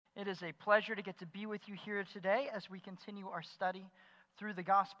It is a pleasure to get to be with you here today as we continue our study through the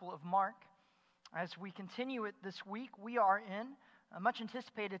Gospel of Mark. As we continue it this week, we are in a much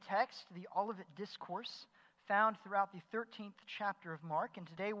anticipated text, the Olivet Discourse, found throughout the 13th chapter of Mark. And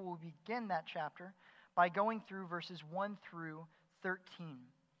today we will begin that chapter by going through verses 1 through 13.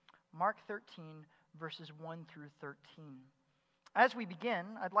 Mark 13, verses 1 through 13. As we begin,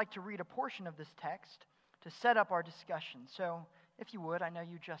 I'd like to read a portion of this text to set up our discussion. So, if you would, I know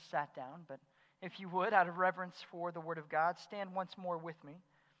you just sat down, but if you would, out of reverence for the Word of God, stand once more with me.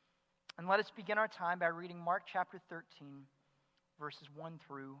 And let us begin our time by reading Mark chapter 13, verses 1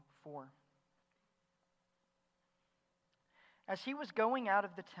 through 4. As he was going out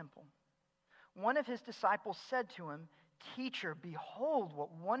of the temple, one of his disciples said to him, "Teacher, behold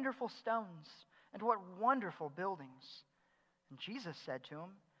what wonderful stones and what wonderful buildings." And Jesus said to him,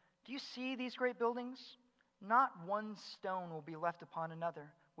 "Do you see these great buildings? Not one stone will be left upon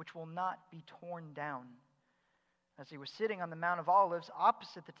another, which will not be torn down." As he was sitting on the Mount of Olives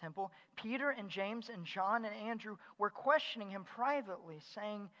opposite the temple, Peter and James and John and Andrew were questioning him privately,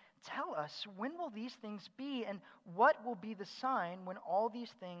 saying, "Tell us, when will these things be, and what will be the sign when all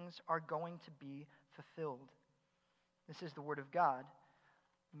these things are going to be fulfilled?" This is the word of God.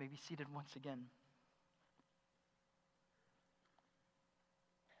 You may be seated once again.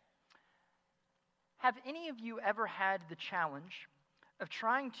 Have any of you ever had the challenge of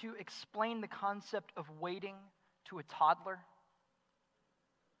trying to explain the concept of waiting to a toddler?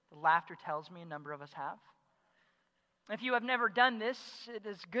 The laughter tells me a number of us have. If you have never done this, it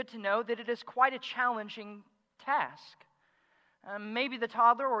is good to know that it is quite a challenging task. Maybe the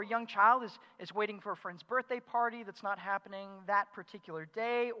toddler or young child is waiting for a friend's birthday party that's not happening that particular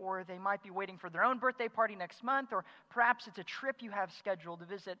day, or they might be waiting for their own birthday party next month, or perhaps it's a trip you have scheduled to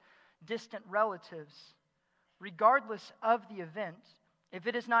visit distant relatives. Regardless of the event, if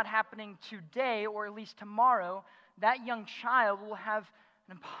it is not happening today or at least tomorrow, that young child will have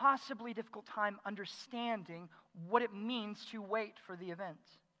an impossibly difficult time understanding what it means to wait for the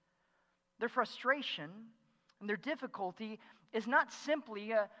event. Their frustration and their difficulty is not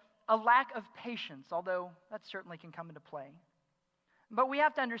simply a lack of patience, although that certainly can come into play. But we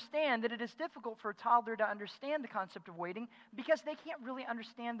have to understand that it is difficult for a toddler to understand the concept of waiting because they can't really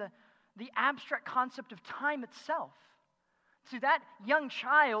understand the abstract concept of time itself. So that young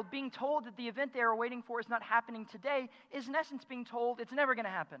child being told that the event they are waiting for is not happening today is in essence being told it's never going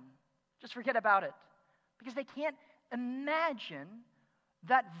to happen. Just forget about it. Because they can't imagine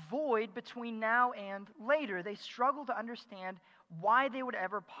that void between now and later. They struggle to understand why they would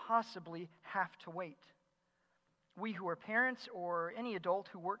ever possibly have to wait. We who are parents or any adult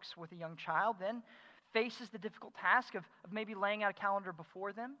who works with a young child then faces the difficult task of maybe laying out a calendar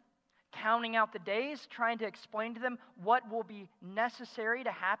before them, counting out the days, trying to explain to them what will be necessary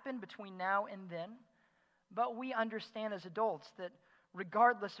to happen between now and then. But we understand as adults that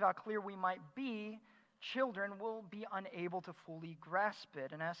regardless of how clear we might be, children will be unable to fully grasp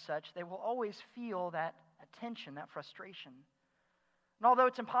it. And as such, they will always feel that tension, that frustration. And although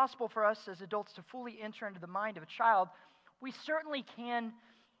it's impossible for us as adults to fully enter into the mind of a child, we certainly can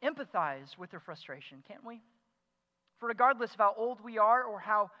empathize with their frustration, can't we? For regardless of how old we are or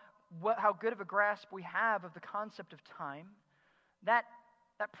how good of a grasp we have of the concept of time, that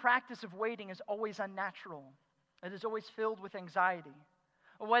practice of waiting is always unnatural. It is always filled with anxiety.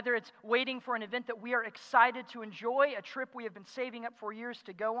 Whether it's waiting for an event that we are excited to enjoy, a trip we have been saving up for years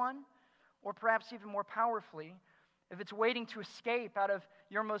to go on, or perhaps even more powerfully, if it's waiting to escape out of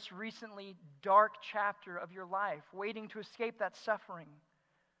your most recently dark chapter of your life, waiting to escape that suffering.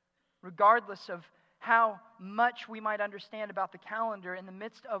 Regardless of how much we might understand about the calendar, in the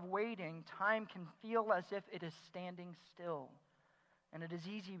midst of waiting, time can feel as if it is standing still. And it is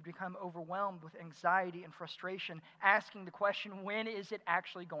easy to become overwhelmed with anxiety and frustration, asking the question, when is it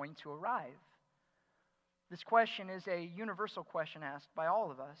actually going to arrive? This question is a universal question asked by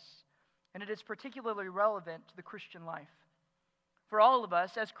all of us, and it is particularly relevant to the Christian life. For all of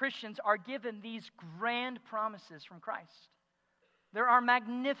us, as Christians, are given these grand promises from Christ. There are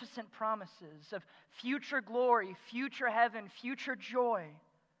magnificent promises of future glory, future heaven, future joy.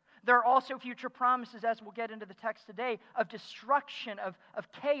 There are also future promises, as we'll get into the text today, of destruction, of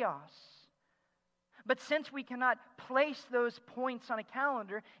chaos. But since we cannot place those points on a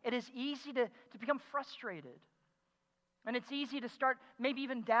calendar, it is easy to become frustrated. And it's easy to start maybe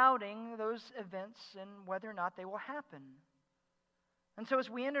even doubting those events and whether or not they will happen. And so as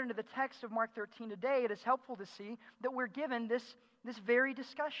we enter into the text of Mark 13 today, it is helpful to see that we're given this very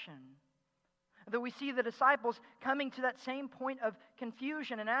discussion. That we see the disciples coming to that same point of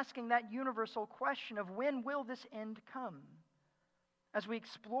confusion and asking that universal question of when will this end come? As we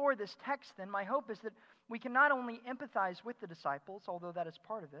explore this text, then, my hope is that we can not only empathize with the disciples, although that is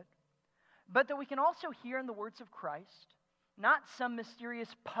part of it, but that we can also hear in the words of Christ, not some mysterious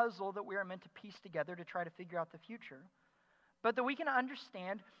puzzle that we are meant to piece together to try to figure out the future, but that we can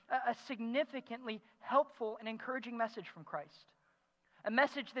understand a significantly helpful and encouraging message from Christ. A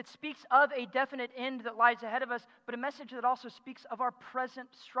message that speaks of a definite end that lies ahead of us, but a message that also speaks of our present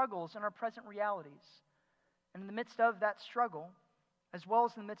struggles and our present realities. And in the midst of that struggle, as well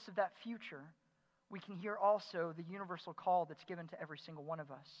as in the midst of that future, we can hear also the universal call that's given to every single one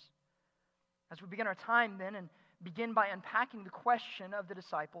of us. As we begin our time then and begin by unpacking the question of the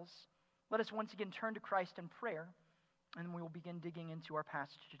disciples, let us once again turn to Christ in prayer, and we will begin digging into our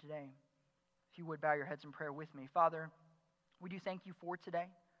passage today. If you would bow your heads in prayer with me. Father, we do thank you for today.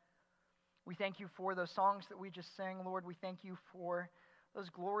 We thank you for those songs that we just sang, Lord. We thank you for those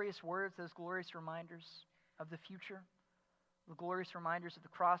glorious words, those glorious reminders of the future, the glorious reminders of the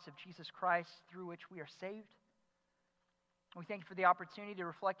cross of Jesus Christ through which we are saved. We thank you for the opportunity to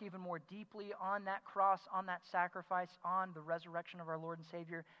reflect even more deeply on that cross, on that sacrifice, on the resurrection of our Lord and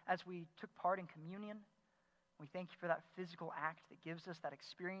Savior as we took part in communion. We thank you for that physical act that gives us that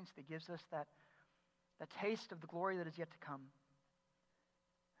experience, that gives us that taste of the glory that is yet to come.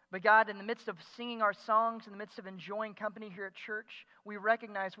 But God, in the midst of singing our songs, in the midst of enjoying company here at church, we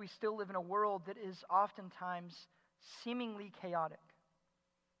recognize we still live in a world that is oftentimes seemingly chaotic.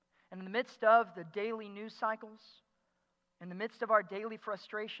 And in the midst of the daily news cycles, in the midst of our daily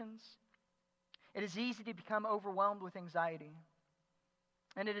frustrations, it is easy to become overwhelmed with anxiety.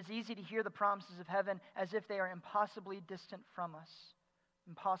 And it is easy to hear the promises of heaven as if they are impossibly distant from us,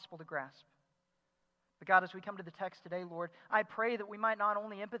 impossible to grasp. But God, as we come to the text today, Lord, I pray that we might not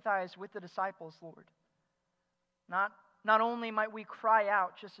only empathize with the disciples, Lord, not only might we cry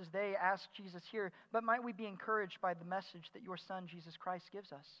out just as they asked Jesus here, but might we be encouraged by the message that your Son, Jesus Christ,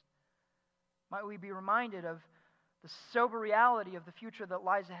 gives us. Might we be reminded of the sober reality of the future that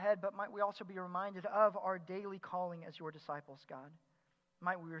lies ahead, but might we also be reminded of our daily calling as your disciples, God.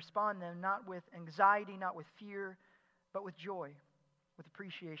 Might we respond then not with anxiety, not with fear, but with joy, with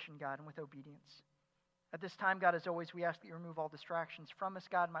appreciation, God, and with obedience. At this time, God, as always, we ask that you remove all distractions from us,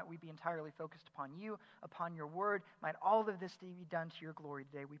 God. Might we be entirely focused upon you, upon your word. Might all of this be done to your glory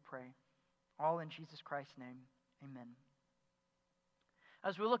today, we pray. All in Jesus Christ's name, amen.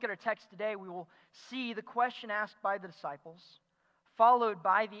 As we look at our text today, we will see the question asked by the disciples, followed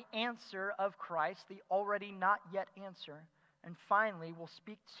by the answer of Christ, the already not yet answer. And finally, we'll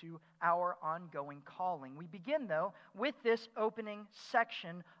speak to our ongoing calling. We begin, though, with this opening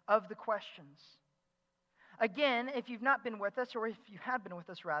section of the questions. Again, if you've not been with us, or if you have been with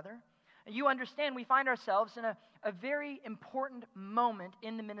us, rather, you understand we find ourselves in a very important moment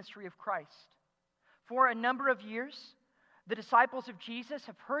in the ministry of Christ. For a number of years, the disciples of Jesus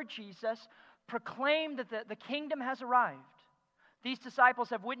have heard Jesus proclaim that the kingdom has arrived. These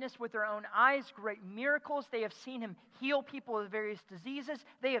disciples have witnessed with their own eyes great miracles. They have seen him heal people of various diseases.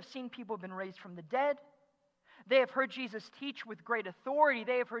 They have seen people have been raised from the dead. They have heard Jesus teach with great authority.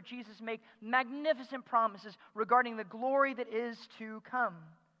 They have heard Jesus make magnificent promises regarding the glory that is to come.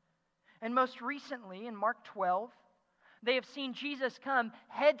 And most recently, in Mark 12, they have seen Jesus come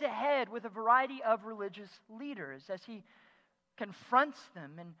head to head with a variety of religious leaders as he confronts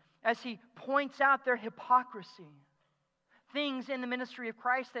them and as he points out their hypocrisy. Things in the ministry of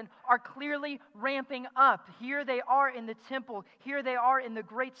Christ then are clearly ramping up. Here they are in the temple. Here they are in the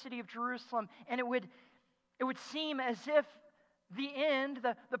great city of Jerusalem. And it would seem as if the end,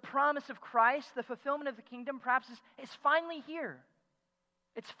 the promise of Christ, the fulfillment of the kingdom perhaps is finally here.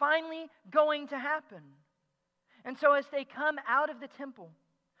 It's finally going to happen. And so as they come out of the temple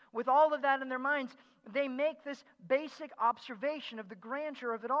with all of that in their minds, they make this basic observation of the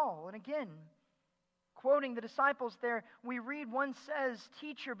grandeur of it all. And again, quoting the disciples there, we read, one says,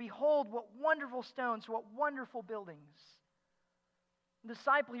 "Teacher, behold, what wonderful stones, what wonderful buildings." The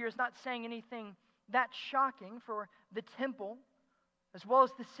disciple here is not saying anything that shocking, for the temple, as well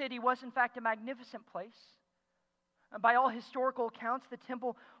as the city, was in fact a magnificent place. By all historical accounts, the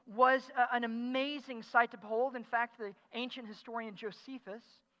temple was an amazing sight to behold. In fact, the ancient historian Josephus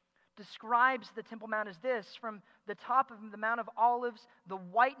describes the Temple Mount as this: from the top of the Mount of Olives, the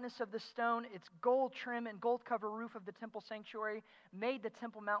whiteness of the stone, its gold trim and gold cover roof of the temple sanctuary made the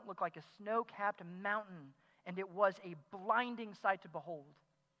Temple Mount look like a snow-capped mountain, and it was a blinding sight to behold.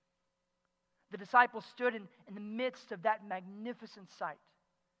 The disciples stood in the midst of that magnificent sight,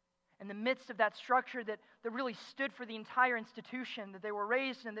 in the midst of that structure that really stood for the entire institution that they were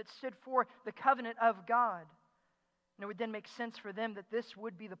raised in, that stood for the covenant of God. And it would then make sense for them that this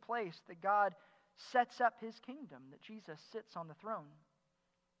would be the place that God sets up his kingdom, that Jesus sits on the throne.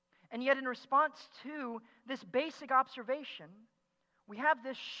 And yet in response to this basic observation, we have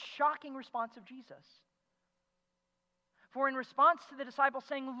this shocking response of Jesus. For in response to the disciples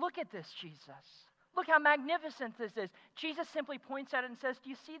saying, "Look at this, Jesus. Look how magnificent this is," Jesus simply points at it and says, "Do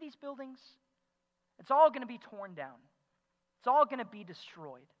you see these buildings? It's all going to be torn down. It's all going to be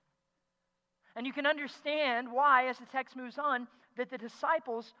destroyed." And you can understand why, as the text moves on, that the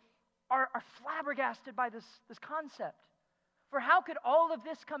disciples are flabbergasted by this concept. For how could all of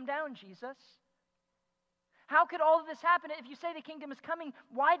this come down, Jesus? How could all of this happen? If you say the kingdom is coming,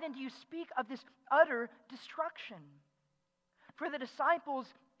 why then do you speak of this utter destruction? For the disciples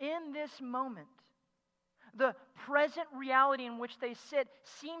in this moment, the present reality in which they sit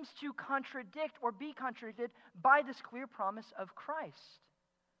seems to contradict or be contradicted by this clear promise of Christ.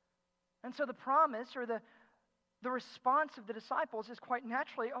 And so the promise or the response of the disciples is quite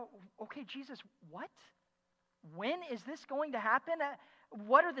naturally, "Oh, okay, Jesus, what? When is this going to happen?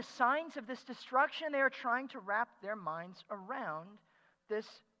 What are the signs of this destruction?" They are trying to wrap their minds around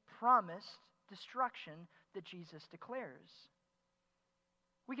this promised destruction that Jesus declares.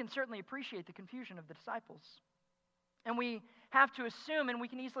 We can certainly appreciate the confusion of the disciples. And we have to assume, and we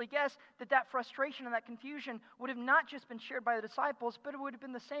can easily guess, that frustration and that confusion would have not just been shared by the disciples, but it would have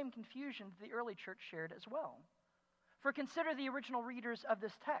been the same confusion that the early church shared as well. For consider the original readers of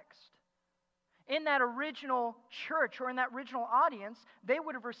this text. In that original church or in that original audience, they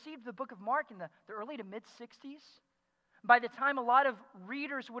would have received the book of Mark in the early to mid-60s. By the time a lot of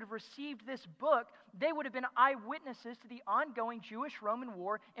readers would have received this book, they would have been eyewitnesses to the ongoing Jewish-Roman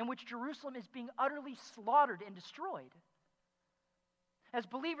war in which Jerusalem is being utterly slaughtered and destroyed. As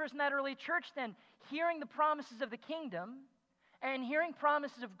believers in that early church then, hearing the promises of the kingdom and hearing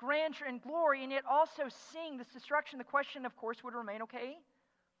promises of grandeur and glory, and yet also seeing this destruction, the question, of course, would remain, okay,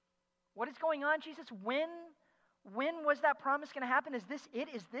 what is going on, Jesus? When was that promise going to happen? Is this it?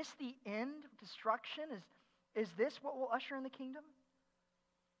 Is this the end? Destruction? Is this what will usher in the kingdom?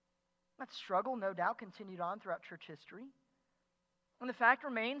 That struggle, no doubt, continued on throughout church history. And the fact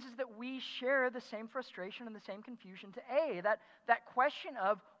remains is that we share the same frustration and the same confusion today. That question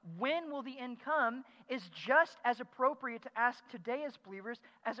of when will the end come is just as appropriate to ask today as believers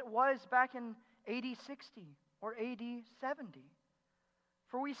as it was back in AD 60 or AD 70.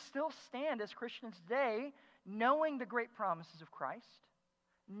 For we still stand as Christians today knowing the great promises of Christ,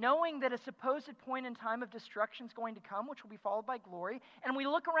 knowing that a supposed point in time of destruction is going to come, which will be followed by glory, and we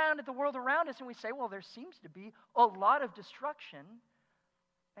look around at the world around us and we say, well, there seems to be a lot of destruction,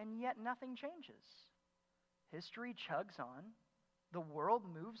 and yet nothing changes. History chugs on, the world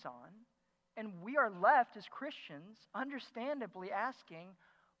moves on, and we are left as Christians understandably asking,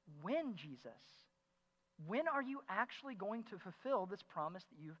 when, Jesus? When are you actually going to fulfill this promise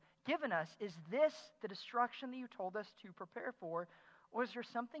that you've given us? Is this the destruction that you told us to prepare for? Or is there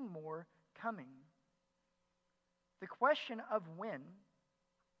something more coming? The question of when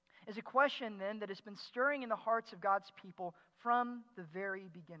is a question then that has been stirring in the hearts of God's people from the very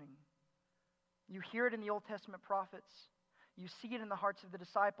beginning. You hear it in the Old Testament prophets. You see it in the hearts of the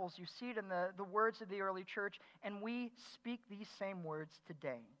disciples. You see it in the words of the early church. And we speak these same words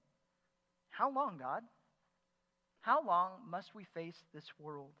today. How long, God? How long must we face this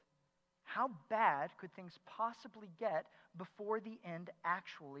world? How bad could things possibly get before the end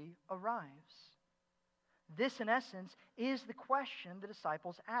actually arrives? This, in essence, is the question the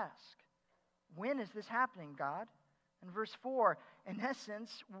disciples ask. When is this happening, God? In verse 4, in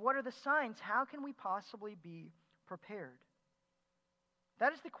essence, what are the signs? How can we possibly be prepared?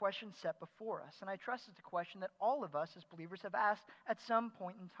 That is the question set before us, and I trust it's a question that all of us as believers have asked at some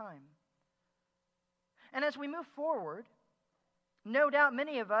point in time. And as we move forward, no doubt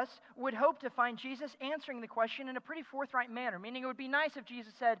many of us would hope to find Jesus answering the question in a pretty forthright manner, meaning it would be nice if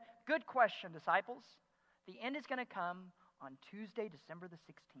Jesus said, good question, disciples. The end is going to come on Tuesday, December the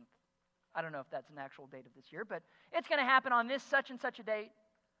 16th. I don't know if that's an actual date of this year, but it's going to happen on this such and such a date.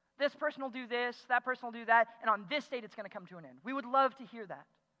 This person will do this, that person will do that, and on this date it's going to come to an end. We would love to hear that.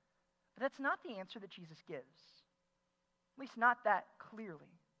 But that's not the answer that Jesus gives. At least not that clearly.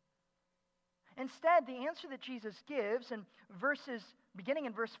 Instead, the answer that Jesus gives in verses beginning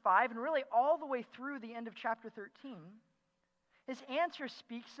in verse 5 and really all the way through the end of chapter 13, his answer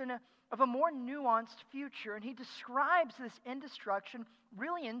speaks of a more nuanced future, and he describes this end destruction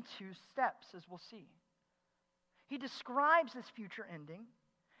really in two steps, as we'll see. He describes this future ending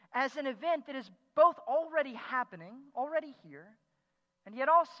as an event that is both already happening, already here, and yet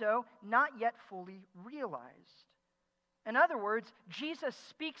also not yet fully realized. In other words, Jesus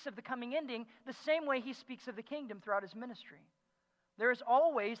speaks of the coming ending the same way he speaks of the kingdom throughout his ministry. There is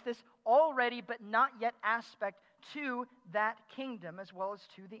always this already but not yet aspect to that kingdom as well as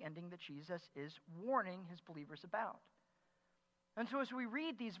to the ending that Jesus is warning his believers about. And so as we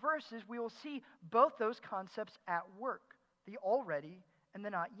read these verses, we will see both those concepts at work, the already and the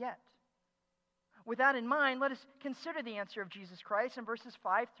not yet. With that in mind, let us consider the answer of Jesus Christ in verses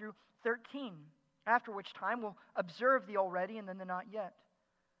 5 through 13, after which time we'll observe the already and then the not yet.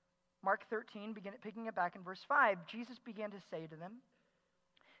 Mark 13, picking it back in verse 5, Jesus began to say to them,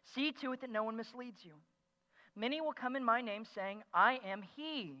 "See to it that no one misleads you. Many will come in my name saying, 'I am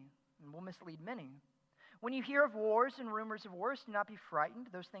he,' and will mislead many. When you hear of wars and rumors of wars, do not be frightened.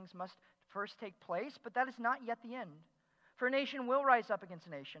 Those things must first take place, but that is not yet the end. For a nation will rise up against a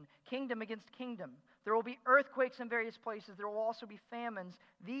nation, kingdom against kingdom. There will be earthquakes in various places. There will also be famines.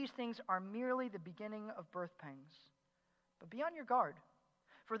 These things are merely the beginning of birth pangs. But be on your guard,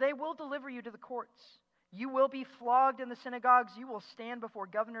 for they will deliver you to the courts. You will be flogged in the synagogues. You will stand before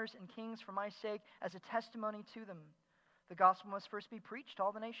governors and kings for my sake as a testimony to them. The gospel must first be preached to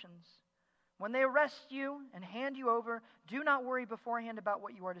all the nations. When they arrest you and hand you over, do not worry beforehand about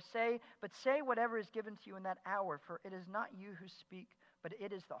what you are to say, but say whatever is given to you in that hour, for it is not you who speak, but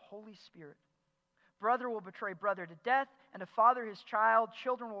it is the Holy Spirit. Brother will betray brother to death, and a father his child.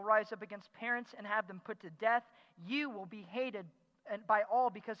 Children will rise up against parents and have them put to death. You will be hated by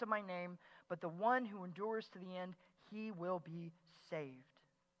all because of my name, but the one who endures to the end, he will be saved."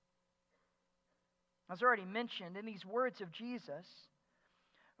 As already mentioned, in these words of Jesus,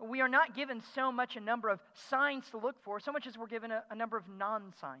 we are not given so much a number of signs to look for, so much as we're given a number of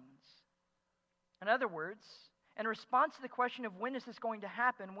non-signs. In other words, in response to the question of when is this going to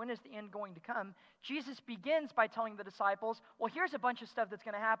happen, when is the end going to come, Jesus begins by telling the disciples, well, here's a bunch of stuff that's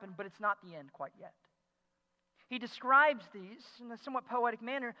going to happen, but it's not the end quite yet. He describes these in a somewhat poetic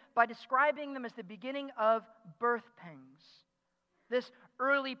manner by describing them as the beginning of birth pangs, this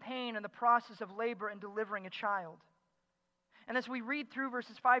early pain in the process of labor and delivering a child. And as we read through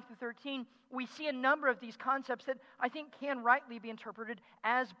verses 5 through 13, we see a number of these concepts that I think can rightly be interpreted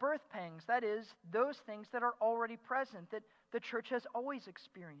as birth pangs. That is, those things that are already present, that the church has always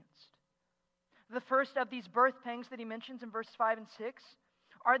experienced. The first of these birth pangs that he mentions in verses 5 and 6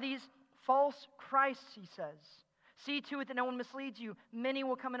 are these false Christs, he says. "See to it that no one misleads you. Many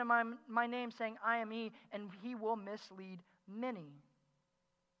will come into my name saying, 'I am he,' and he will mislead many."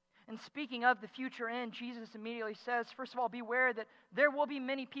 And speaking of the future end, Jesus immediately says, first of all, beware that there will be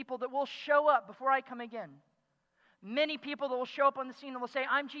many people that will show up before I come again. Many people that will show up on the scene and will say,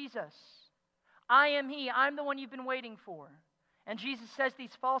 "I'm Jesus. I am he. I'm the one you've been waiting for." And Jesus says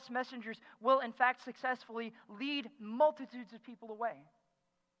these false messengers will in fact successfully lead multitudes of people away.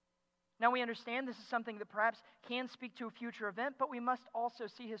 Now we understand this is something that perhaps can speak to a future event, but we must also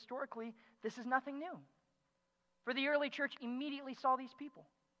see historically this is nothing new. For the early church immediately saw these people.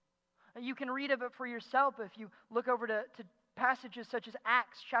 You can read of it for yourself if you look over to passages such as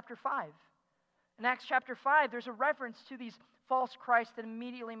Acts chapter 5. In Acts chapter 5, there's a reference to these false Christs that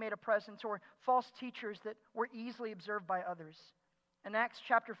immediately made a presence, or false teachers that were easily observed by others. In Acts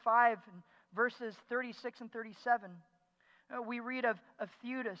chapter 5, verses 36 and 37, we read of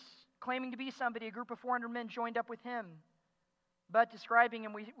Theudas claiming to be somebody. A group of 400 men joined up with him. But describing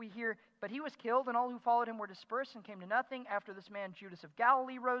him, we hear, "But he was killed, and all who followed him were dispersed and came to nothing. After this man, Judas of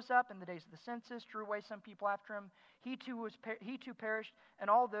Galilee rose up in the days of the census, drew away some people after him. He too perished, and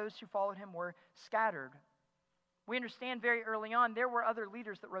all those who followed him were scattered." We understand very early on there were other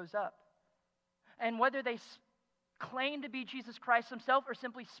leaders that rose up. And whether they claimed to be Jesus Christ himself or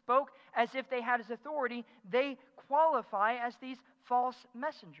simply spoke as if they had his authority, they qualify as these false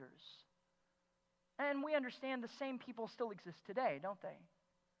messengers. And we understand the same people still exist today, don't they?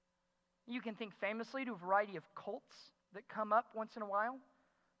 You can think famously to a variety of cults that come up once in a while.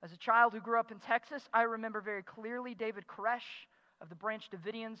 As a child who grew up in Texas, I remember very clearly David Koresh of the Branch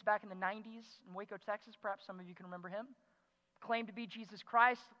Davidians back in the 90s in Waco, Texas. Perhaps some of you can remember him. Claimed to be Jesus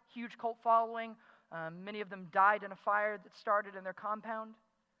Christ, huge cult following. Many of them died in a fire that started in their compound.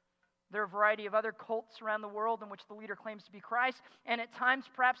 There are a variety of other cults around the world in which the leader claims to be Christ, and at times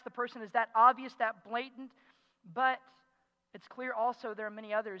perhaps the person is that obvious, that blatant, but it's clear also there are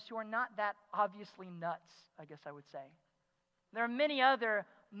many others who are not that obviously nuts, I guess I would say. There are many other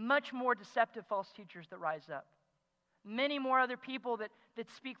much more deceptive false teachers that rise up. Many more other people that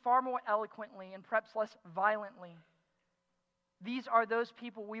speak far more eloquently and perhaps less violently. These are those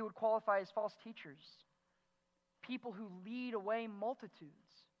people we would qualify as false teachers. People who lead away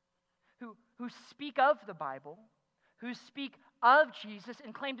multitudes. Who speak of the Bible, who speak of Jesus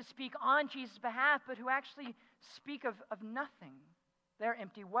and claim to speak on Jesus' behalf, but who actually speak of nothing. They're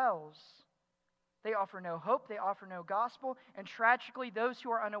empty wells. They offer no hope, they offer no gospel, and tragically those who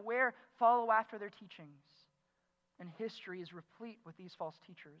are unaware follow after their teachings. And history is replete with these false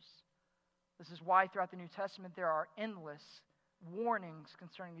teachers. This is why throughout the New Testament there are endless warnings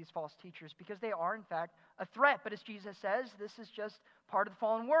concerning these false teachers, because they are in fact a threat. But as Jesus says, this is just part of the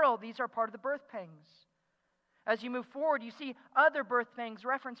fallen world. These are part of the birth pangs. As you move forward, you see other birth pangs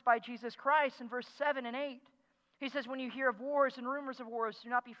referenced by Jesus Christ in verse 7 and 8. He says, when you hear of wars and rumors of wars, do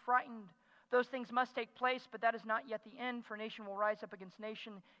not be frightened. Those things must take place, but that is not yet the end, for nation will rise up against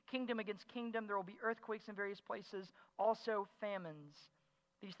nation, kingdom against kingdom. There will be earthquakes in various places, also famines.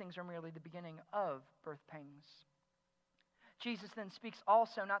 These things are merely the beginning of birth pangs. Jesus then speaks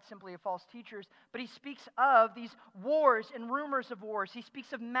also not simply of false teachers, but he speaks of these wars and rumors of wars. He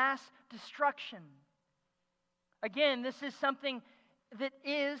speaks of mass destruction. Again, this is something that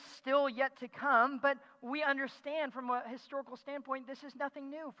is still yet to come, but we understand from a historical standpoint this is nothing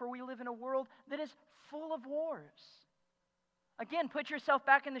new, for we live in a world that is full of wars. Again, put yourself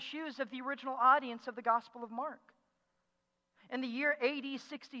back in the shoes of the original audience of the Gospel of Mark. In the year AD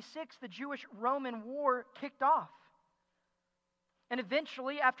 66, the Jewish-Roman War kicked off. And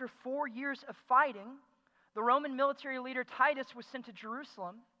eventually, after 4 years of fighting, the Roman military leader Titus was sent to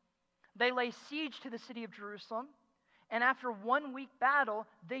Jerusalem. They lay siege to the city of Jerusalem, and after 1 week battle,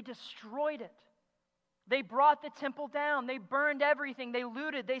 they destroyed it. They brought the temple down. They burned everything. They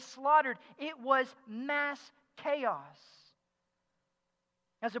looted. They slaughtered. It was mass chaos.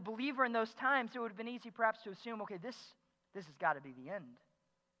 As a believer in those times, it would have been easy perhaps to assume, okay, this has got to be the end.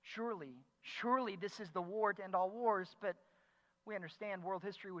 Surely this is the war to end all wars, but we understand world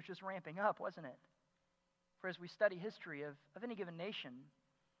history was just ramping up, wasn't it? For as we study history of any given nation,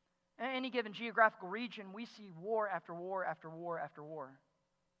 any given geographical region, we see war after war after war after war.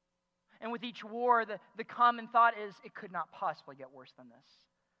 And with each war, the common thought is it could not possibly get worse than this.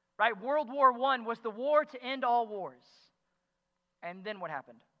 Right? World War I was the war to end all wars. And then what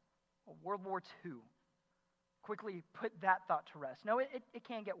happened? Well, World War II quickly put that thought to rest. No, it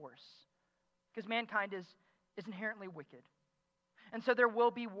can get worse, because mankind is inherently wicked. And so there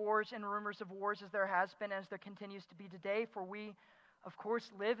will be wars and rumors of wars, as there has been, as there continues to be today, for we, of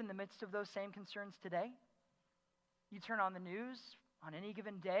course, live in the midst of those same concerns today. You turn on the news on any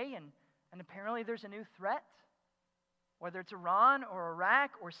given day, and apparently there's a new threat. Whether it's Iran or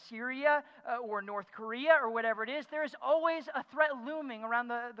Iraq or Syria or North Korea or whatever it is, there is always a threat looming around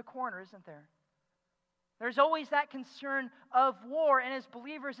the corner, isn't there? There's always that concern of war, and as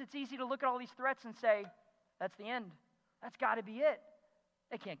believers, it's easy to look at all these threats and say, that's the end. That's got to be it.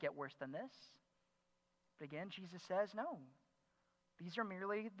 It can't get worse than this. But again, Jesus says, no. These are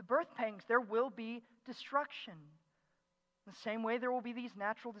merely the birth pangs. There will be destruction. In the same way, there will be these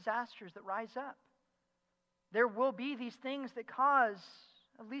natural disasters that rise up. There will be these things that cause,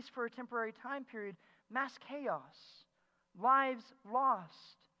 at least for a temporary time period, mass chaos, lives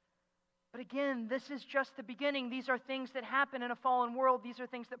lost. But again, this is just the beginning. These are things that happen in a fallen world. These are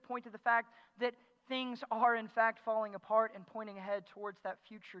things that point to the fact that things are in fact falling apart and pointing ahead towards that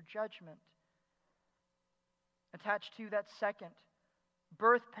future judgment. Attached to that second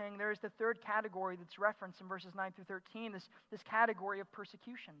birth pang, there is the third category that's referenced in verses 9 through 13, this category of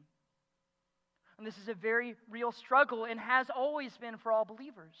persecution. And this is a very real struggle and has always been for all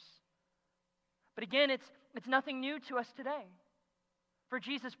believers. But again, it's nothing new to us today. For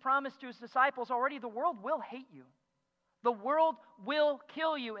Jesus promised to his disciples already, the world will hate you. The world will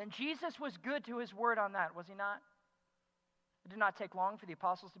kill you. And Jesus was good to his word on that, was he not? It did not take long for the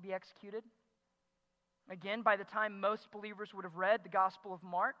apostles to be executed. Again, by the time most believers would have read the Gospel of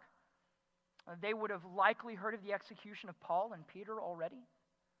Mark, they would have likely heard of the execution of Paul and Peter already.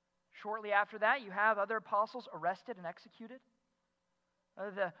 Shortly after that, you have other apostles arrested and executed.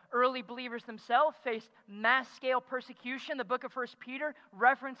 The early believers themselves faced mass-scale persecution. The book of 1 Peter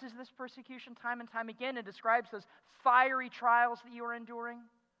references this persecution time and time again and describes those fiery trials that you are enduring.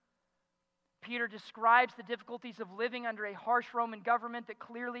 Peter describes the difficulties of living under a harsh Roman government that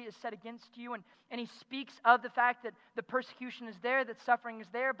clearly is set against you, and he speaks of the fact that the persecution is there, that suffering is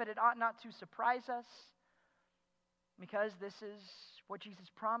there, but it ought not to surprise us, because this is what Jesus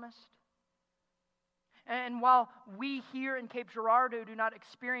promised. And while we here in Cape Girardeau do not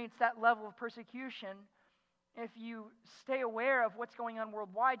experience that level of persecution, if you stay aware of what's going on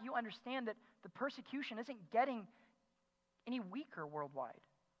worldwide, you understand that the persecution isn't getting any weaker worldwide.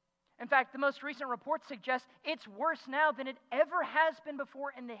 In fact, the most recent report suggests it's worse now than it ever has been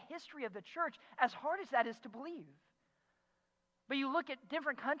before in the history of the church, as hard as that is to believe. But you look at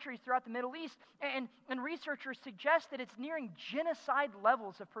different countries throughout the Middle East, and researchers suggest that it's nearing genocide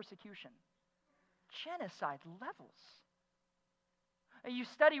levels of persecution. Genocide levels. You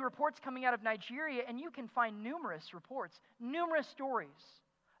study reports coming out of Nigeria, and you can find numerous reports, numerous stories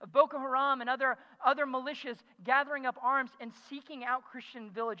of Boko Haram and other militias gathering up arms and seeking out Christian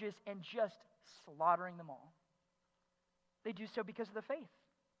villages and just slaughtering them all. They do so because of the faith.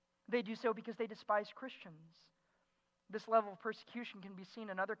 They do so because they despise Christians. This level of persecution can be seen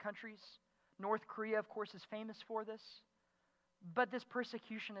in other countries. North Korea, of course, is famous for this. But this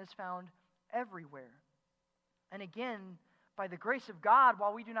persecution is found everywhere. And again, by the grace of God,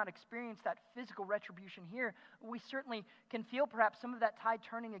 while we do not experience that physical retribution here, we certainly can feel perhaps some of that tide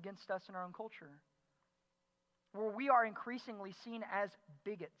turning against us in our own culture, where we are increasingly seen as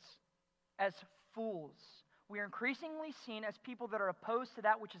bigots, as fools. We are increasingly seen as people that are opposed to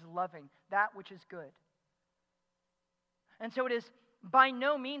that which is loving, that which is good. And so it is by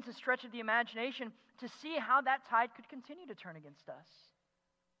no means a stretch of the imagination to see how that tide could continue to turn against us,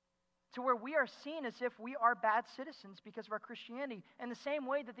 to where we are seen as if we are bad citizens because of our Christianity, in the same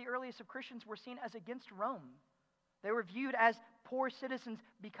way that the earliest of Christians were seen as against Rome. They were viewed as poor citizens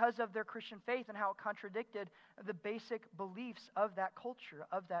because of their Christian faith and how it contradicted the basic beliefs of that culture,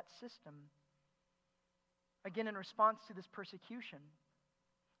 of that system. Again, in response to this persecution,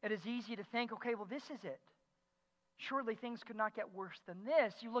 it is easy to think, okay, well, this is it. Surely things could not get worse than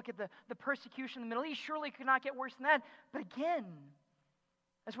this. You look at the persecution in the Middle East, surely it could not get worse than that. But again,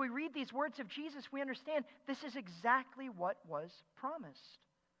 as we read these words of Jesus, we understand this is exactly what was promised.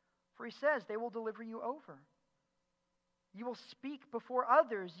 For he says, they will deliver you over. You will speak before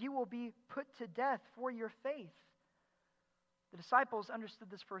others. You will be put to death for your faith. The disciples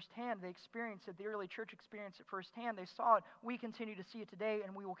understood this firsthand. They experienced it. The early church experienced it firsthand. They saw it. We continue to see it today,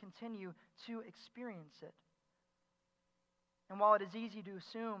 and we will continue to experience it. And while it is easy to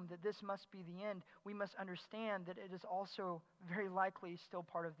assume that this must be the end, we must understand that it is also very likely still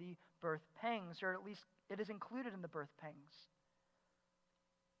part of the birth pangs, or at least it is included in the birth pangs.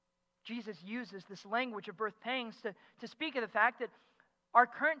 Jesus uses this language of birth pangs to speak of the fact that our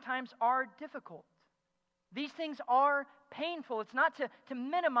current times are difficult. These things are painful. It's not to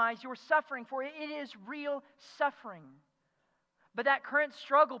minimize your suffering, for it is real suffering. But that current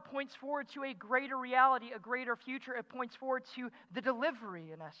struggle points forward to a greater reality, a greater future. It points forward to the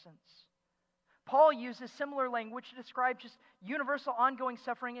delivery, in essence. Paul uses similar language to describe just universal ongoing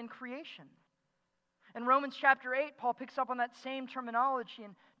suffering in creation. In Romans chapter 8, Paul picks up on that same terminology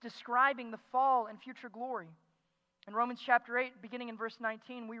in describing the fall and future glory. In Romans chapter 8, beginning in verse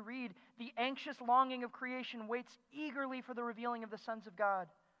 19, we read, "The anxious longing of creation waits eagerly for the revealing of the sons of God.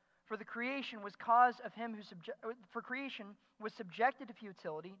 For the creation was cause of him for creation was subjected to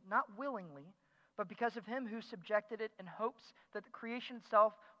futility, not willingly, but because of him who subjected it in hopes that the creation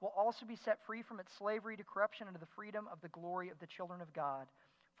itself will also be set free from its slavery to corruption into the freedom of the glory of the children of God.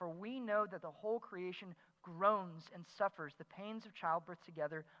 For we know that the whole creation groans and suffers the pains of childbirth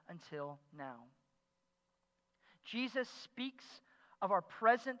together until now." Jesus speaks of our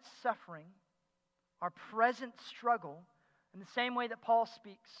present suffering, our present struggle, in the same way that Paul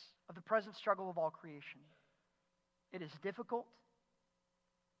speaks of the present struggle of all creation. It is difficult.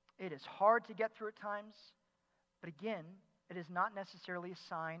 It is hard to get through at times. But again, it is not necessarily a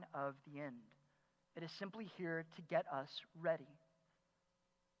sign of the end. It is simply here to get us ready.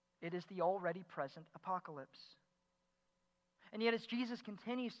 It is the already present apocalypse. And yet as Jesus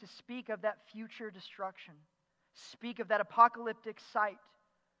continues to speak of that future destruction, speak of that apocalyptic sight,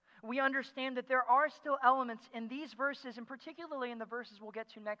 we understand that there are still elements in these verses, and particularly in the verses we'll get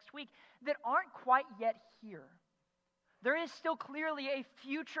to next week, that aren't quite yet here. There is still clearly a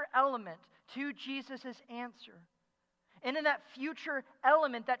future element to Jesus' answer. And in that future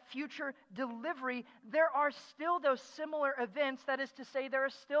element, that future delivery, there are still those similar events. That is to say, there are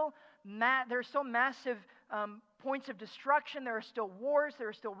still massive points of destruction. There are still wars. There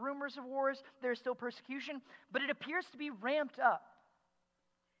are still rumors of wars. There is still persecution. But it appears to be ramped up.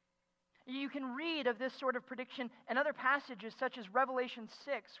 You can read of this sort of prediction in other passages such as Revelation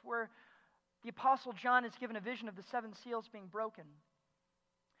 6, where the Apostle John is given a vision of the seven seals being broken.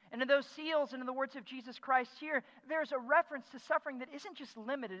 And in those seals and in the words of Jesus Christ here, there's a reference to suffering that isn't just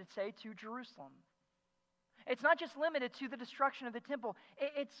limited, say, to Jerusalem. It's not just limited to the destruction of the temple.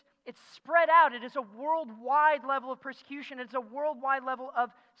 It's spread out. It is a worldwide level of persecution. It's a worldwide level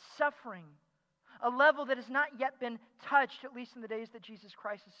of suffering. A level that has not yet been touched, at least in the days that Jesus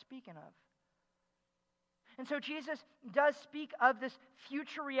Christ is speaking of. And so Jesus does speak of this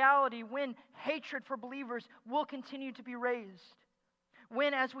future reality when hatred for believers will continue to be raised.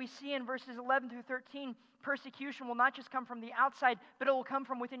 When, as we see in verses 11 through 13, persecution will not just come from the outside, but it will come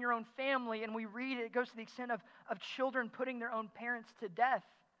from within your own family. And we read it goes to the extent of children putting their own parents to death.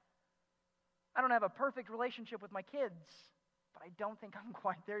 I don't have a perfect relationship with my kids, but I don't think I'm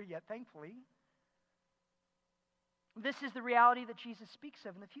quite there yet, thankfully. This is the reality that Jesus speaks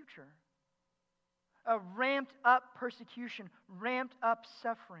of in the future. A ramped up persecution, ramped up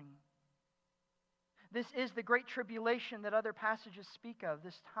suffering. This is the great tribulation that other passages speak of,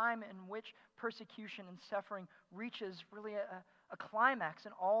 this time in which persecution and suffering reaches really a climax,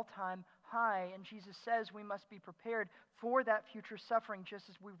 an all-time high. And Jesus says we must be prepared for that future suffering just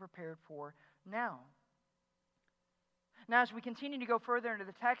as we're prepared for now. Now, as we continue to go further into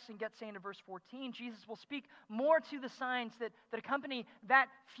the text and get, say, into verse 14, Jesus will speak more to the signs that accompany that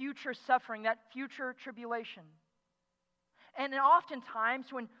future suffering, that future tribulation. And oftentimes,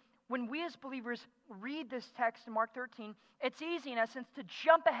 when we as believers read this text in Mark 13, it's easy, in essence, to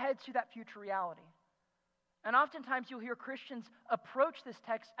jump ahead to that future reality. And oftentimes you'll hear Christians approach this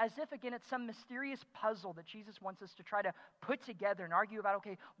text as if, again, it's some mysterious puzzle that Jesus wants us to try to put together and argue about,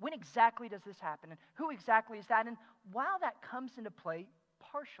 okay, when exactly does this happen? And who exactly is that? And while that comes into play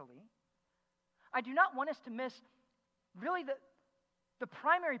partially, I do not want us to miss really the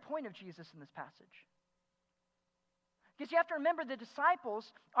primary point of Jesus in this passage. Because you have to remember the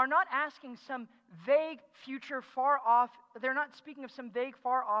disciples are not asking some vague future far off, they're not speaking of some vague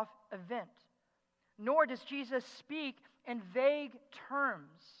far off event. Nor does Jesus speak in vague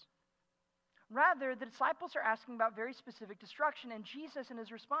terms. Rather, the disciples are asking about very specific destruction, and Jesus, in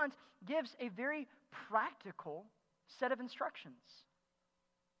his response, gives a very practical set of instructions.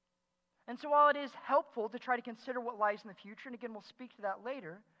 And so while it is helpful to try to consider what lies in the future, and again, we'll speak to that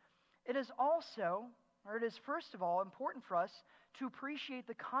later, it is also, or it is first of all, important for us to appreciate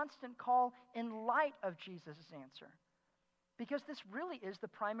the constant call in light of Jesus' answer. Because this really is the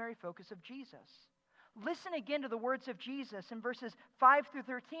primary focus of Jesus. Listen again to the words of Jesus in verses 5 through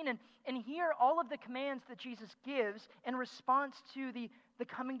 13 and hear all of the commands that Jesus gives in response to the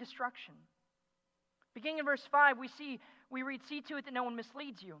coming destruction. Beginning in verse 5, we read, "See to it that no one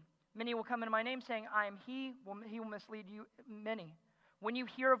misleads you. Many will come into my name saying, 'I am he will mislead you many. When you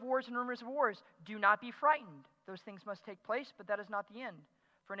hear of wars and rumors of wars, do not be frightened. Those things must take place, but that is not the end.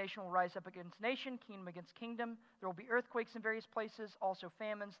 For nation will rise up against nation, kingdom against kingdom. There will be earthquakes in various places, also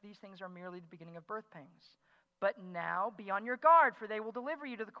famines. These things are merely the beginning of birth pangs. But now be on your guard, for they will deliver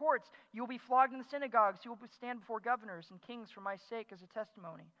you to the courts. You will be flogged in the synagogues. You will stand before governors and kings for my sake as a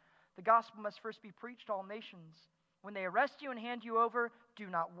testimony. The gospel must first be preached to all nations. When they arrest you and hand you over, do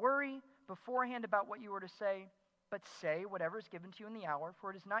not worry beforehand about what you are to say, but say whatever is given to you in the hour, for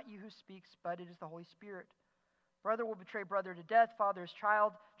it is not you who speaks, but it is the Holy Spirit. Brother will betray brother to death, father his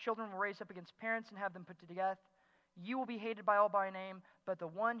child. Children will raise up against parents and have them put to death. You will be hated by all by name, but the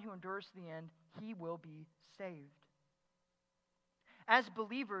one who endures to the end, he will be saved." As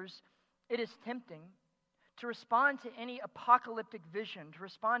believers, it is tempting to respond to any apocalyptic vision, to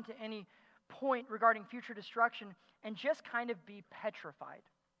respond to any point regarding future destruction, and just kind of be petrified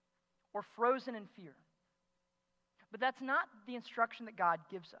or frozen in fear. But that's not the instruction that God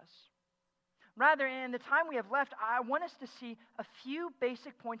gives us. Rather, in the time we have left, I want us to see a few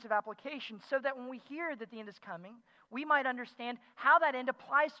basic points of application so that when we hear that the end is coming, we might understand how that end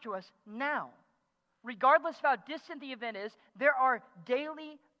applies to us now. Regardless of how distant the event is, there are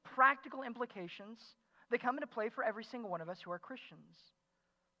daily practical implications that come into play for every single one of us who are Christians.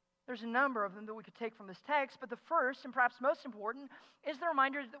 There's a number of them that we could take from this text, but the first, and perhaps most important, is the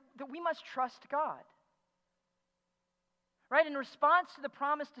reminder that we must trust God. Right? In response to the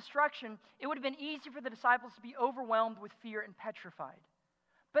promised destruction, it would have been easy for the disciples to be overwhelmed with fear and petrified.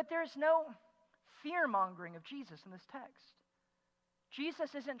 But there's no fear-mongering of Jesus in this text.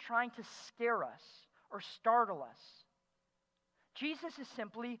 Jesus isn't trying to scare us or startle us. Jesus is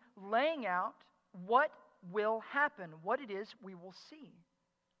simply laying out what will happen, what it is we will see.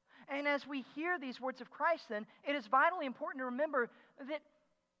 And as we hear these words of Christ, then, it is vitally important to remember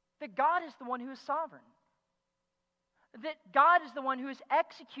that God is the one who is sovereign. That God is the one who is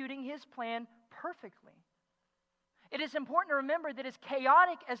executing his plan perfectly. It is important to remember that as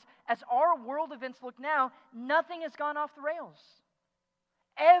chaotic as our world events look now, nothing has gone off the rails.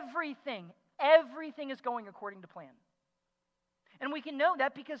 Everything is going according to plan. And we can know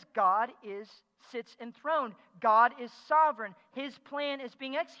that because God sits enthroned. God is sovereign. His plan is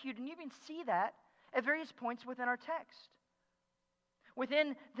being executed. And you can see that at various points within our text.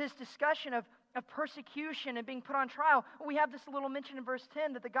 Within this discussion of persecution and being put on trial, we have this little mention in verse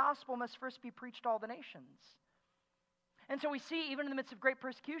 10 that the gospel must first be preached to all the nations. And so we see, even in the midst of great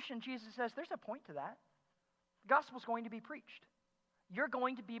persecution, Jesus says, there's a point to that. The gospel is going to be preached. You're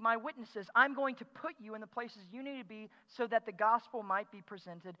going to be my witnesses. I'm going to put you in the places you need to be so that the gospel might be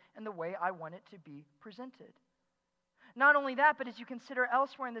presented in the way I want it to be presented. Not only that, but as you consider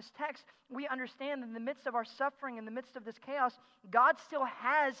elsewhere in this text, we understand that in the midst of our suffering, in the midst of this chaos, God still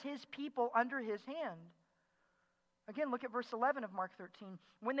has his people under his hand. Again, look at verse 11 of Mark 13.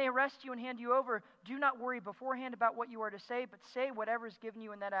 When they arrest you and hand you over, do not worry beforehand about what you are to say, but say whatever is given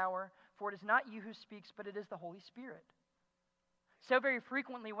you in that hour, for it is not you who speaks, but it is the Holy Spirit. So very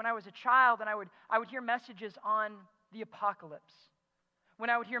frequently when I was a child and I would hear messages on the apocalypse, when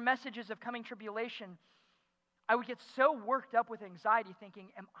I would hear messages of coming tribulation, I would get so worked up with anxiety thinking,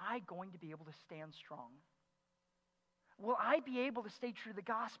 am I going to be able to stand strong? Will I be able to stay true to the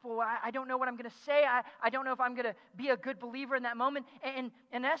gospel? I don't know what I'm going to say. I don't know if I'm going to be a good believer in that moment. And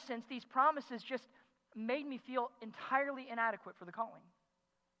in essence, these promises just made me feel entirely inadequate for the calling.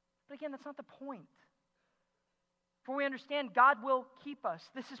 But again, that's not the point. For we understand God will keep us.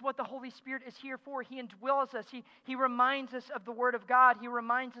 This is what the Holy Spirit is here for. He indwells us. He reminds us of the Word of God. He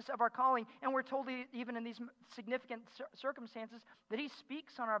reminds us of our calling. And we're told even in these significant circumstances that He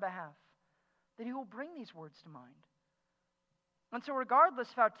speaks on our behalf, that He will bring these words to mind. And so regardless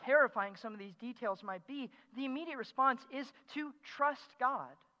of how terrifying some of these details might be, the immediate response is to trust God.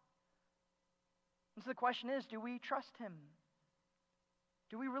 And so the question is, do we trust Him?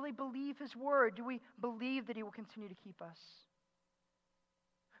 Do we really believe His word? Do we believe that He will continue to keep us?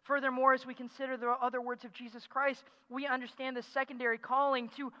 Furthermore, as we consider the other words of Jesus Christ, we understand the secondary calling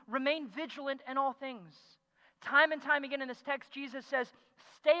to remain vigilant in all things. Time and time again in this text, Jesus says,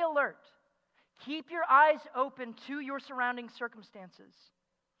 stay alert. Keep your eyes open to your surrounding circumstances.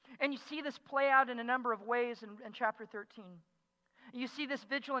 And you see this play out in a number of ways in chapter 13. You see this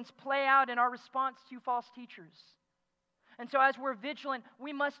vigilance play out in our response to false teachers. And so as we're vigilant,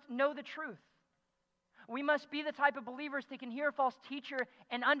 we must know the truth. We must be the type of believers that can hear a false teacher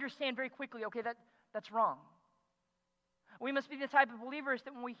and understand very quickly, okay, that's wrong. We must be the type of believers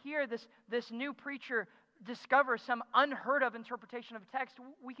that when we hear this new preacher discover some unheard of interpretation of a text,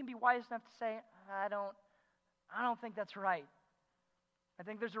 we can be wise enough to say, I don't think that's right. I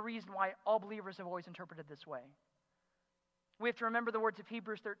think there's a reason why all believers have always interpreted this way. We have to remember the words of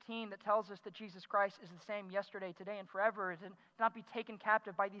Hebrews 13 that tells us that Jesus Christ is the same yesterday, today, and forever, and not be taken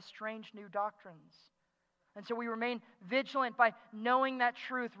captive by these strange new doctrines. And so we remain vigilant by knowing that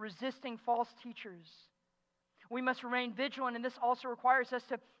truth, resisting false teachers. We must remain vigilant, and this also requires us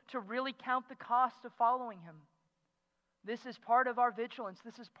to really count the cost of following Him. This is part of our vigilance.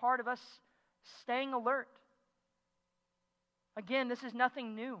 This is part of us staying alert. Again, this is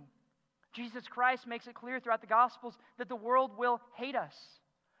nothing new. Jesus Christ makes it clear throughout the Gospels that the world will hate us,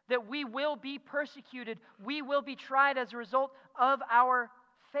 that we will be persecuted, we will be tried as a result of our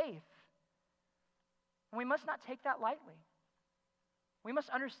faith. And we must not take that lightly. We must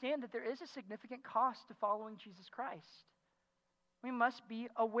understand that there is a significant cost to following Jesus Christ. We must be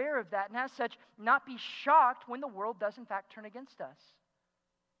aware of that, and as such, not be shocked when the world does in fact turn against us.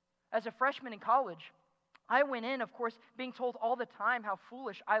 As a freshman in college, I went in, of course, being told all the time how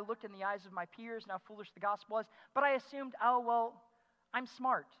foolish I looked in the eyes of my peers and how foolish the gospel was, but I assumed, oh, well, I'm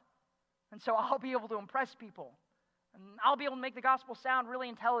smart, and so I'll be able to impress people, and I'll be able to make the gospel sound really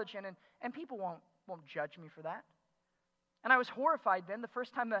intelligent, and people won't judge me for that. And I was horrified then the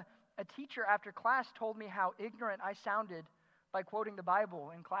first time a teacher after class told me how ignorant I sounded by quoting the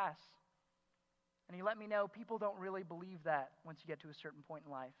Bible in class. And he let me know people don't really believe that once you get to a certain point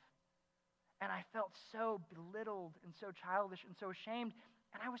in life. And I felt so belittled and so childish and so ashamed,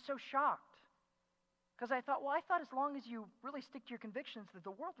 and I was so shocked. Because I thought, well, I thought as long as you really stick to your convictions that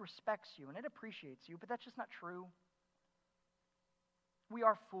the world respects you and it appreciates you, but that's just not true. We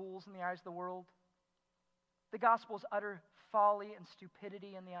are fools in the eyes of the world. The gospel is utter folly and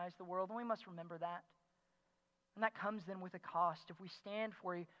stupidity in the eyes of the world, and we must remember that. And that comes then with a cost. If we stand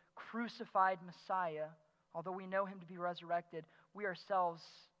for a crucified Messiah, although we know Him to be resurrected, we ourselves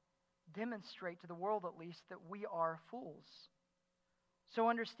demonstrate to the world at least that we are fools. So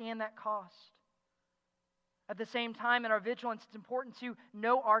understand that cost. At the same time, in our vigilance, it's important to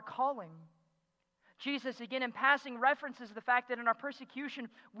know our calling. Jesus, again, in passing, references the fact that in our persecution,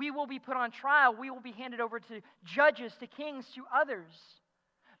 we will be put on trial. We will be handed over to judges, to kings, to others.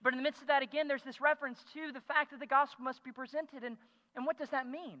 But in the midst of that, again, there's this reference to the fact that the gospel must be presented. And what does that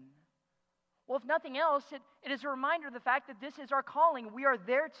mean? Well, if nothing else, it is a reminder of the fact that this is our calling. We are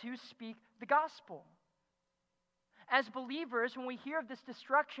there to speak the gospel. As believers, when we hear of this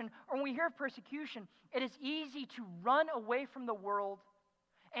destruction or when we hear of persecution, it is easy to run away from the world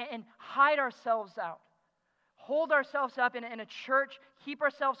and hide ourselves out, hold ourselves up in a church, keep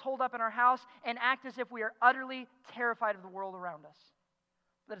ourselves holed up in our house, and act as if we are utterly terrified of the world around us.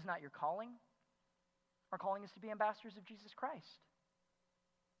 That is not your calling. Our calling is to be ambassadors of Jesus Christ.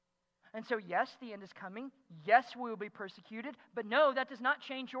 And so, yes, the end is coming. Yes, we will be persecuted. But no, that does not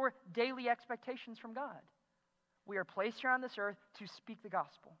change your daily expectations from God. We are placed here on this earth to speak the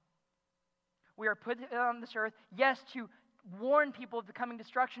gospel. We are put on this earth, yes, to warn people of the coming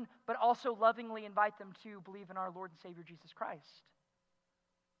destruction, but also lovingly invite them to believe in our Lord and Savior Jesus Christ.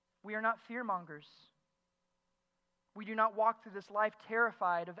 We are not fearmongers. We do not walk through this life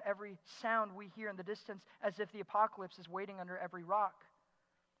terrified of every sound we hear in the distance as if the apocalypse is waiting under every rock.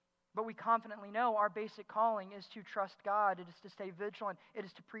 But we confidently know our basic calling is to trust God. It is to stay vigilant. It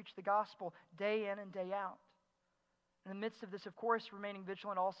is to preach the gospel day in and day out. In the midst of this, of course, remaining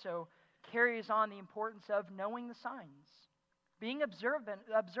vigilant also carries on the importance of knowing the signs, being observant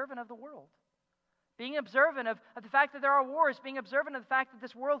of the world, being observant of the fact that there are wars, being observant of the fact that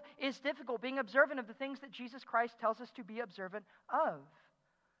this world is difficult, being observant of the things that Jesus Christ tells us to be observant of.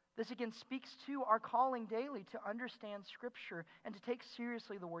 This again speaks to our calling daily to understand Scripture and to take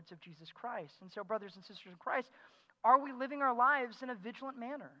seriously the words of Jesus Christ. And so, brothers and sisters in Christ, are we living our lives in a vigilant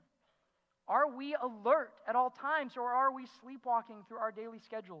manner? Are we alert at all times, or are we sleepwalking through our daily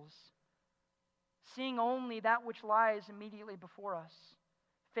schedules, seeing only that which lies immediately before us,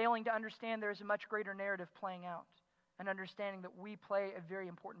 failing to understand there is a much greater narrative playing out, and understanding that we play a very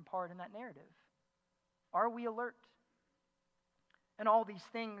important part in that narrative? Are we alert? And all these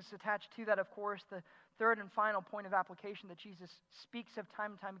things attached to that, of course, the third and final point of application that Jesus speaks of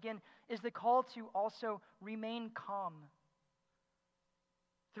time and time again is the call to also remain calm.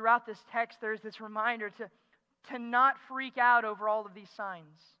 Throughout this text, there's this reminder to not freak out over all of these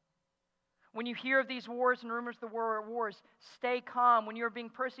signs. When you hear of these wars and rumors of the wars, stay calm. When you're being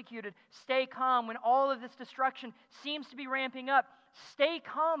persecuted, stay calm. When all of this destruction seems to be ramping up, stay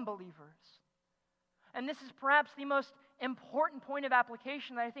calm, believers. And this is perhaps the most important point of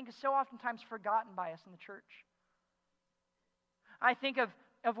application that I think is so oftentimes forgotten by us in the church. I think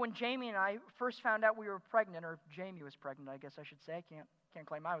of when Jamie and I first found out we were pregnant, or Jamie was pregnant, I guess I should say. I can't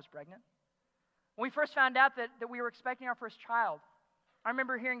claim I was pregnant. When we first found out that we were expecting our first child, I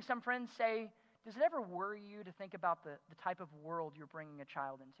remember hearing some friends say, does it ever worry you to think about the type of world you're bringing a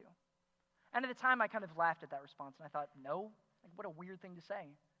child into? And at the time, I kind of laughed at that response, and I thought, no, like, what a weird thing to say.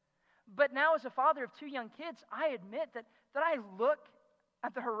 But now as a father of two young kids, I admit that I look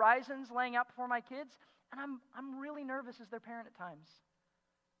at the horizons laying out before my kids, and I'm really nervous as their parent at times.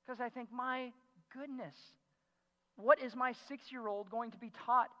 Because I think, my goodness, what is my 6-year-old going to be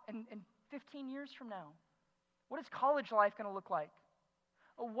taught in 15 years from now? What is college life going to look like?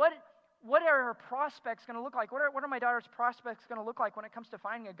 What are her prospects going to look like? What are my daughter's prospects going to look like when it comes to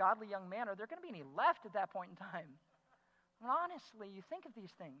finding a godly young man? Are there going to be any left at that point in time? And honestly, you think of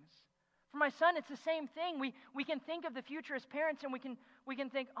these things. For my son, it's the same thing. We can think of the future as parents, and we can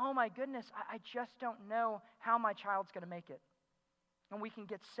think, oh my goodness, I just don't know how my child's going to make it. And we can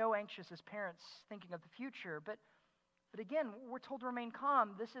get so anxious as parents thinking of the future. But again, we're told to remain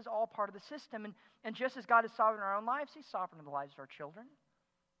calm. This is all part of the system. And just as God is sovereign in our own lives, He's sovereign in the lives of our children.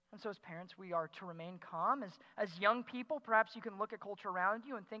 And so as parents, we are to remain calm. As young people, perhaps you can look at culture around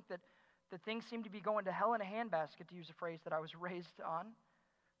you and think that things seem to be going to hell in a handbasket, to use a phrase that I was raised on.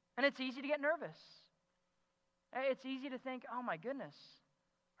 And it's easy to get nervous. It's easy to think, oh my goodness,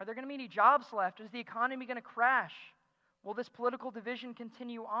 are there going to be any jobs left? Is the economy going to crash? Will this political division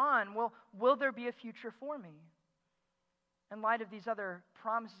continue on? Will there be a future for me? In light of these other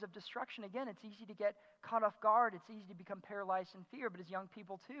promises of destruction, again, it's easy to get caught off guard. It's easy to become paralyzed in fear. But as young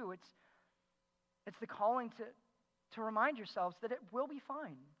people too, it's the calling to remind yourselves that it will be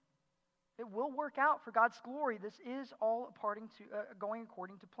fine. It will work out for God's glory. This is all going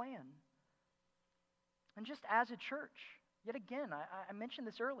according to plan. And just as a church, yet again, I mentioned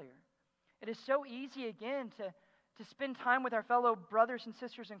this earlier, it is so easy again to spend time with our fellow brothers and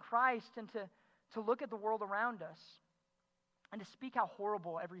sisters in Christ and to look at the world around us and to speak how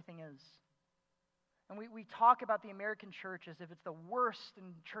horrible everything is. And we talk about the American church as if it's the worst in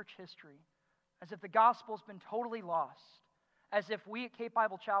church history, as if the gospel's been totally lost, as if we at Cape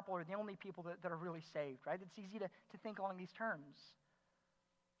Bible Chapel are the only people that are really saved, right? It's easy to think along these terms.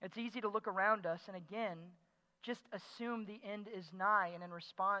 It's easy to look around us and again, just assume the end is nigh, and in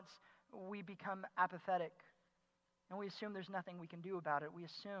response, we become apathetic. And we assume there's nothing we can do about it. We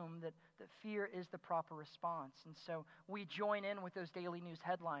assume that fear is the proper response. And so we join in with those daily news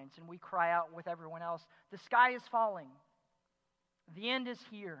headlines and we cry out with everyone else, the sky is falling. The end is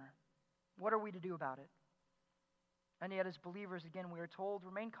here. What are we to do about it? And yet as believers, again, we are told,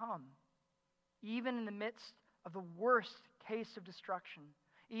 remain calm. Even in the midst of the worst case of destruction,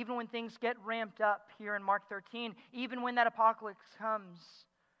 even when things get ramped up here in Mark 13, even when that apocalypse comes,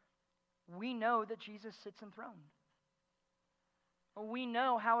 we know that Jesus sits enthroned. We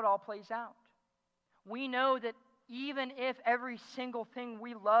know how it all plays out. We know that even if every single thing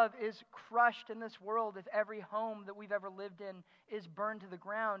we love is crushed in this world, if every home that we've ever lived in is burned to the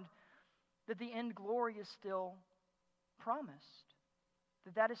ground, that the end glory is still promised,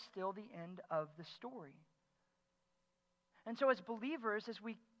 that is still the end of the story. And so as believers, as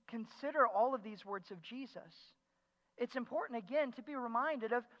we consider all of these words of Jesus, it's important, again, to be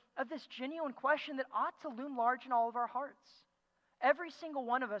reminded of this genuine question that ought to loom large in all of our hearts. Every single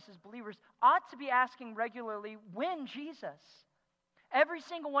one of us as believers ought to be asking regularly, when Jesus? Every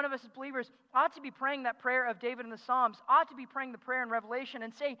single one of us as believers ought to be praying that prayer of David in the Psalms, ought to be praying the prayer in Revelation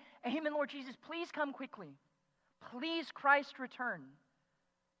and say, Amen, Lord Jesus, please come quickly. Please, Christ, return.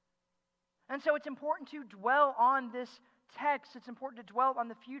 And so it's important to dwell on this text. It's important to dwell on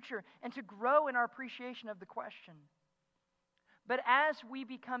the future and to grow in our appreciation of the question. But as we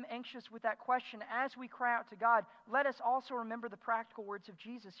become anxious with that question, as we cry out to God, let us also remember the practical words of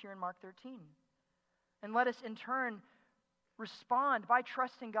Jesus here in Mark 13. And let us in turn respond by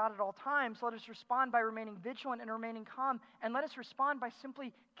trusting God at all times. Let us respond by remaining vigilant and remaining calm. And let us respond by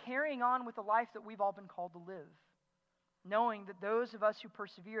simply carrying on with the life that we've all been called to live, knowing that those of us who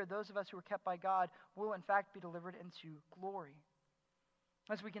persevere, those of us who are kept by God, will in fact be delivered into glory.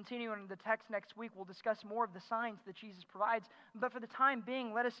 As we continue in the text next week, we'll discuss more of the signs that Jesus provides. But for the time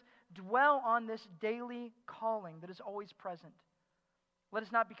being, let us dwell on this daily calling that is always present. Let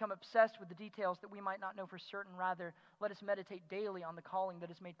us not become obsessed with the details that we might not know for certain. Rather, let us meditate daily on the calling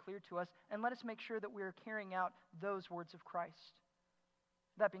that is made clear to us, and let us make sure that we are carrying out those words of Christ.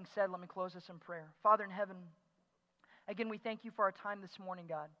 That being said, let me close this in prayer. Father in heaven, again, we thank you for our time this morning,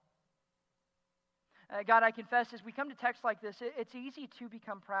 God. God, I confess, as we come to texts like this, it's easy to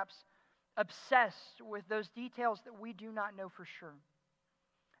become perhaps obsessed with those details that we do not know for sure.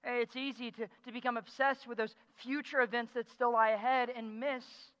 It's easy to become obsessed with those future events that still lie ahead and miss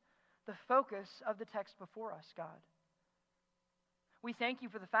the focus of the text before us, God. We thank you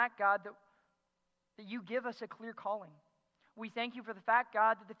for the fact, God, that you give us a clear calling. We thank you for the fact,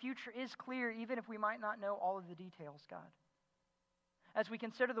 God, that the future is clear even if we might not know all of the details, God. As we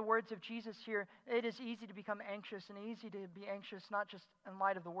consider the words of Jesus here, it is easy to become anxious, and easy to be anxious not just in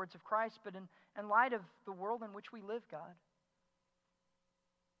light of the words of Christ, but in light of the world in which we live, God.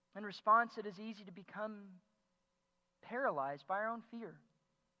 In response, it is easy to become paralyzed by our own fear,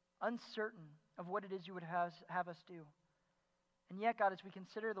 uncertain of what it is you would have us do. And yet, God, as we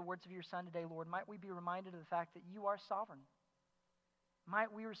consider the words of your Son today, Lord, might we be reminded of the fact that you are sovereign.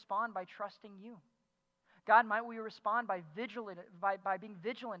 Might we respond by trusting you. God, might we respond by being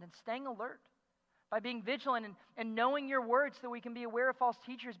vigilant and staying alert, by being vigilant and knowing your words so that we can be aware of false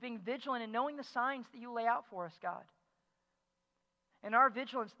teachers, being vigilant and knowing the signs that you lay out for us, God. In our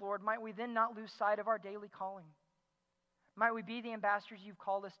vigilance, Lord, might we then not lose sight of our daily calling. Might we be the ambassadors you've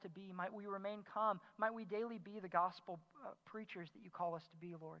called us to be. Might we remain calm. Might we daily be the gospel preachers that you call us to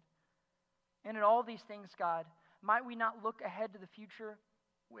be, Lord. And in all these things, God, might we not look ahead to the future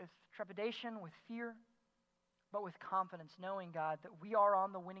with trepidation, with fear, but with confidence, knowing, God, that we are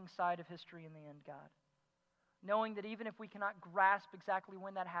on the winning side of history in the end, God. Knowing that even if we cannot grasp exactly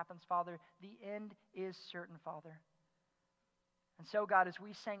when that happens, Father, the end is certain, Father. And so, God, as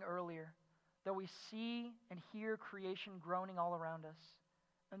we sang earlier, though we see and hear creation groaning all around us,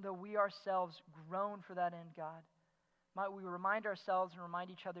 and though we ourselves groan for that end, God, might we remind ourselves and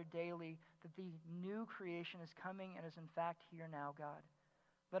remind each other daily that the new creation is coming and is in fact here now, God.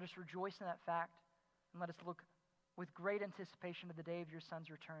 Let us rejoice in that fact, and let us look with great anticipation of the day of your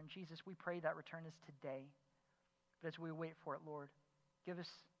Son's return. Jesus, we pray that return is today. But as we wait for it, Lord, give us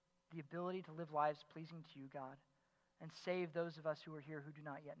the ability to live lives pleasing to you, God, and save those of us who are here who do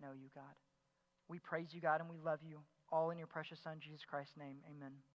not yet know you, God. We praise you, God, and we love you, all in your precious Son, Jesus Christ's name. Amen.